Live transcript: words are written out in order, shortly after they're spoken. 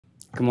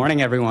Good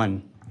morning,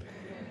 everyone.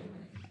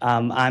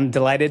 I'm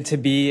delighted to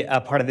be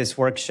a part of this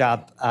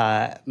workshop.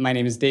 My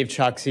name is Dave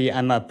Chokshi.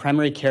 I'm a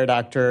primary care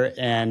doctor,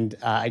 and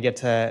I get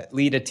to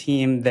lead a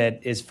team that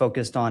is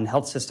focused on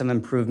health system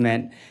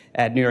improvement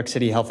at New York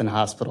City Health and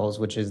Hospitals,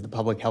 which is the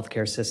public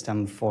healthcare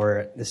system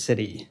for the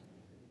city.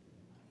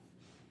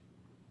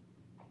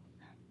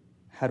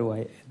 How do I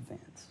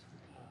advance?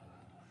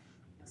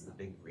 That's the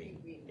big green.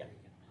 Yeah.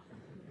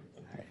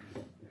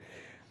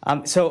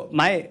 So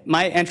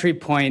my entry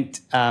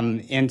point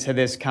into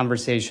this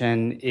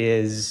conversation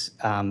is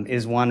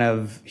one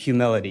of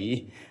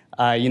humility.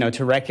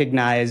 To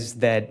recognize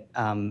that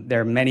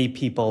there are many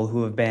people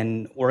who have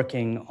been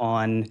working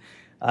on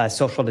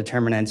social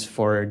determinants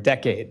for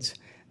decades.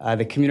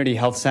 The community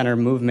health center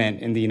movement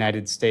in the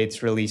United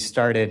States really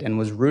started and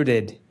was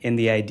rooted in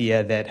the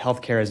idea that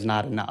healthcare is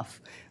not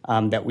enough,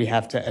 that we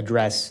have to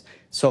address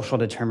social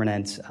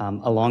determinants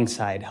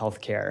alongside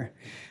healthcare.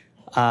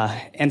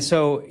 And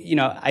so,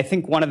 I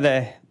think one of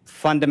the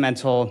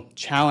fundamental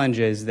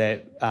challenges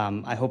that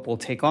I hope we'll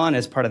take on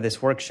as part of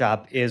this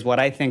workshop is what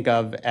I think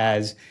of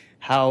as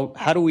how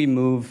do we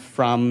move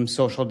from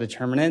social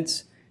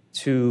determinants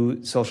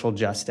to social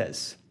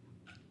justice?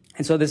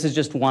 And so this is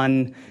just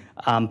one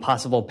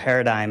possible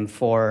paradigm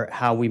for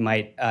how we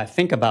might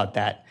think about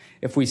that.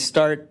 If we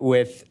start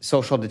with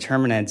social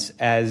determinants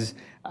as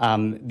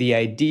the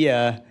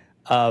idea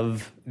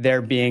of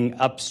there being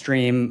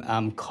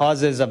upstream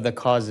causes of the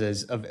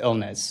causes of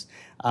illness.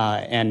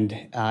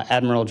 And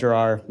Admiral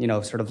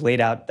Giroir, sort of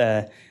laid out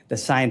the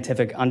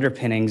scientific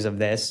underpinnings of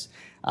this.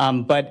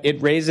 But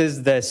it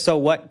raises the so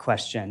what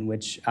question,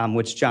 which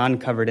John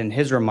covered in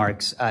his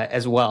remarks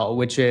as well,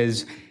 which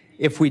is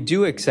if we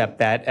do accept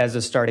that as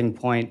a starting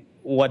point,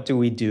 what do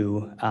we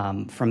do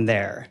from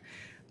there?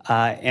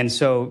 And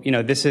so,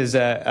 this is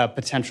a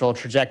potential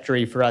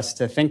trajectory for us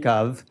to think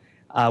of.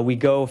 We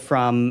go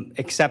from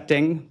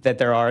accepting that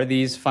there are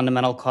these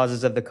fundamental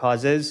causes of the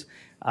causes.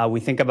 We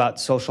think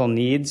about social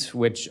needs,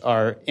 which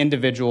are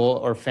individual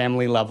or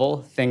family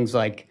level, things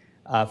like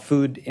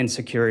food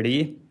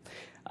insecurity.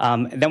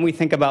 Then we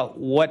think about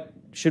what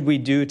should we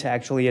do to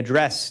actually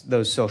address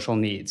those social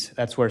needs.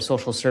 That's where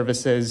social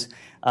services,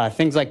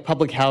 things like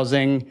public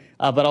housing,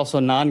 but also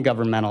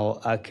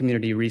non-governmental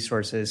community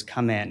resources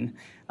come in.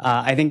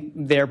 I think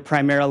they're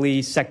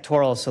primarily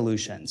sectoral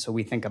solutions. So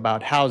we think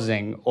about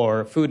housing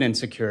or food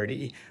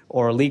insecurity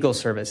or legal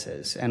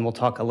services, and we'll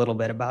talk a little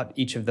bit about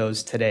each of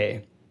those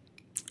today.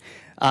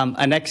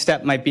 A next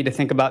step might be to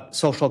think about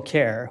social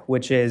care,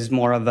 which is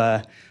more of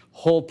a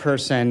whole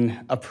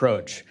person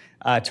approach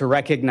to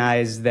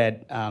recognize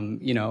that,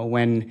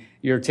 when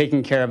you're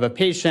taking care of a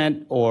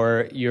patient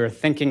or you're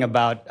thinking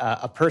about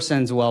a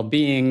person's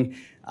well-being,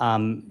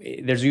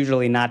 there's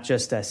usually not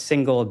just a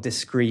single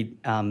discrete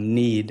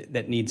need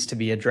that needs to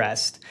be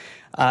addressed.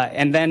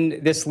 And then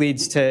this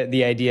leads to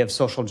the idea of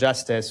social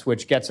justice,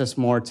 which gets us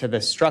more to the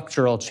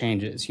structural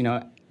changes,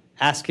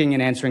 asking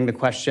and answering the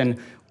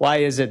question, why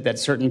is it that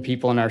certain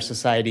people in our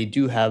society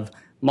do have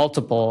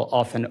multiple,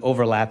 often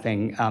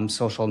overlapping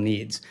social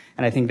needs?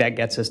 And I think that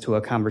gets us to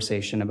a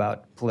conversation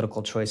about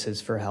political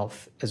choices for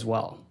health as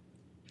well.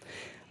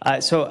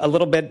 So a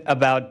little bit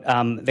about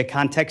the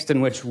context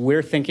in which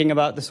we're thinking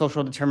about the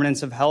social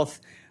determinants of health.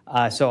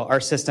 So our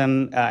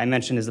system, I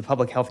mentioned, is the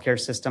public healthcare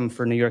system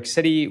for New York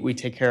City. We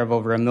take care of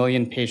over 1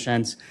 million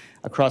patients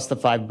across the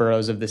 5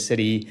 boroughs of the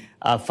city.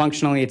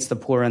 Functionally, it's the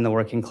poor and the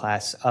working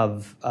class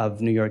of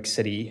New York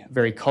City,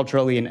 very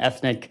culturally and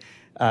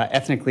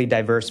ethnically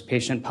diverse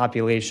patient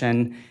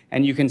population.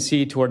 And you can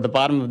see toward the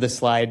bottom of the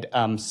slide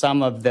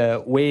some of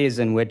the ways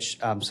in which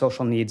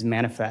social needs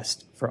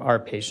manifest for our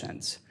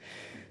patients.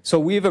 So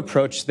we've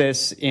approached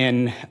this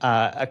in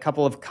a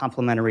couple of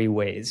complementary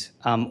ways.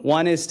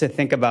 One is to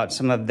think about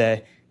some of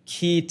the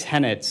key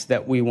tenets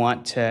that we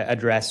want to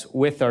address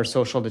with our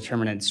social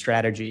determinant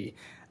strategy.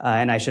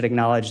 And I should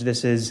acknowledge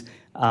this is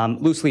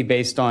loosely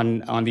based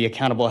on the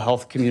Accountable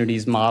Health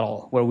Communities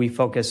model, where we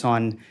focus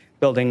on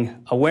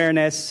building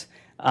awareness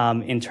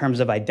in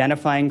terms of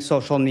identifying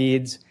social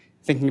needs,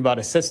 thinking about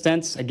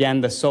assistance,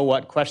 again, the so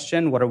what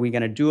question, what are we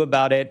going to do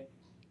about it?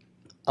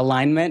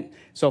 Alignment.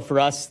 So for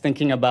us,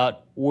 thinking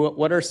about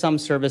what are some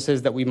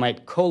services that we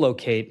might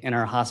co-locate in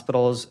our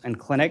hospitals and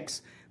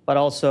clinics, but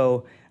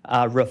also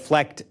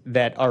reflect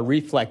that our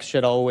reflex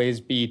should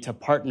always be to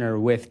partner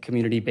with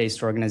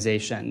community-based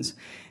organizations.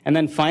 And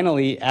then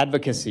finally,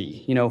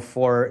 advocacy.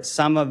 For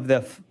some of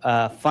the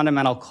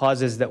fundamental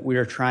causes that we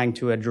are trying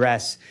to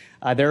address,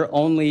 there are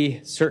only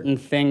certain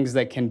things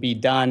that can be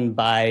done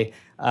by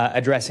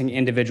addressing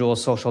individual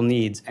social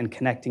needs and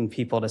connecting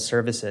people to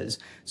services.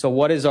 So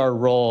what is our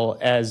role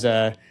as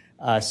a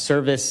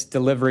service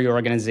delivery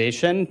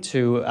organization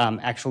to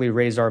actually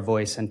raise our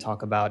voice and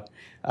talk about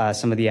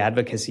some of the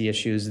advocacy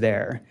issues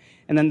there?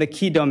 And then the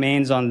key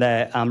domains on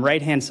the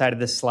right-hand side of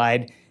this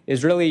slide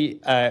is really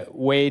a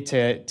way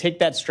to take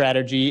that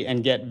strategy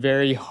and get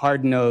very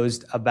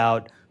hard-nosed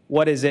about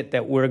what is it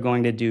that we're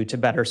going to do to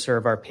better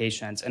serve our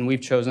patients. And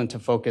we've chosen to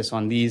focus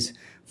on these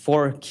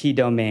 4 key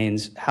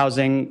domains: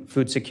 housing,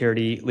 food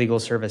security, legal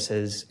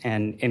services,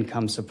 and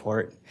income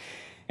support.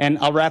 And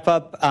I'll wrap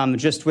up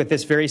just with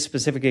this very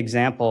specific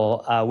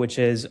example, which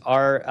is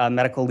our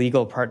medical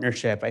legal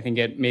partnership. I think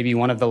it may be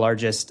one of the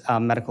largest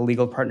medical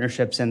legal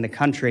partnerships in the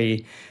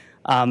country,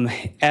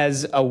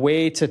 as a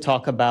way to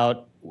talk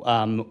about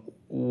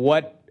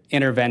what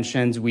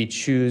interventions we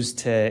choose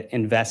to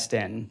invest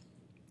in.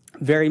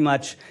 Very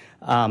much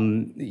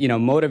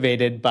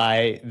motivated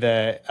by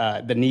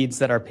the needs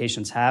that our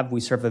patients have. We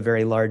serve a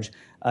very large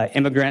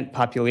immigrant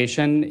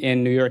population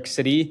in New York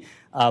City,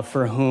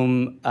 for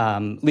whom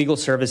legal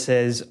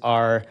services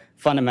are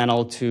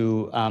fundamental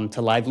to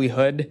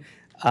livelihood,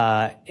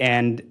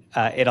 and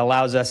it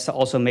allows us to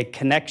also make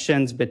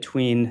connections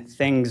between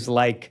things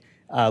like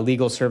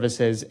legal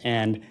services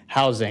and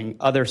housing,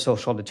 other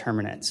social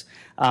determinants.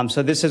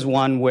 So this is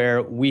one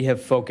where we have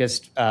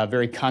focused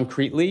very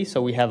concretely.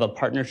 So we have a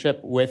partnership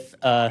with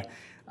a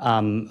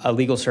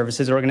legal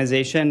services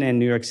organization in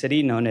New York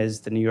City known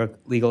as the New York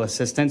Legal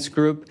Assistance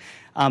Group.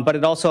 But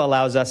it also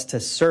allows us to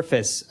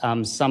surface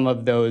some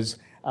of those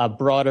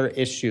broader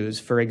issues.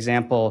 For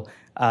example,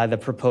 the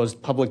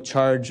proposed public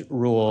charge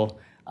rule,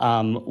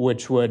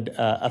 which would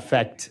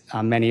affect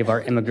many of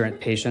our immigrant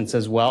patients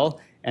as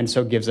well, and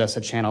so gives us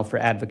a channel for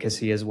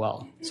advocacy as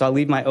well. So I'll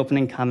leave my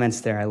opening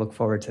comments there. I look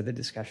forward to the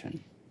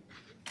discussion.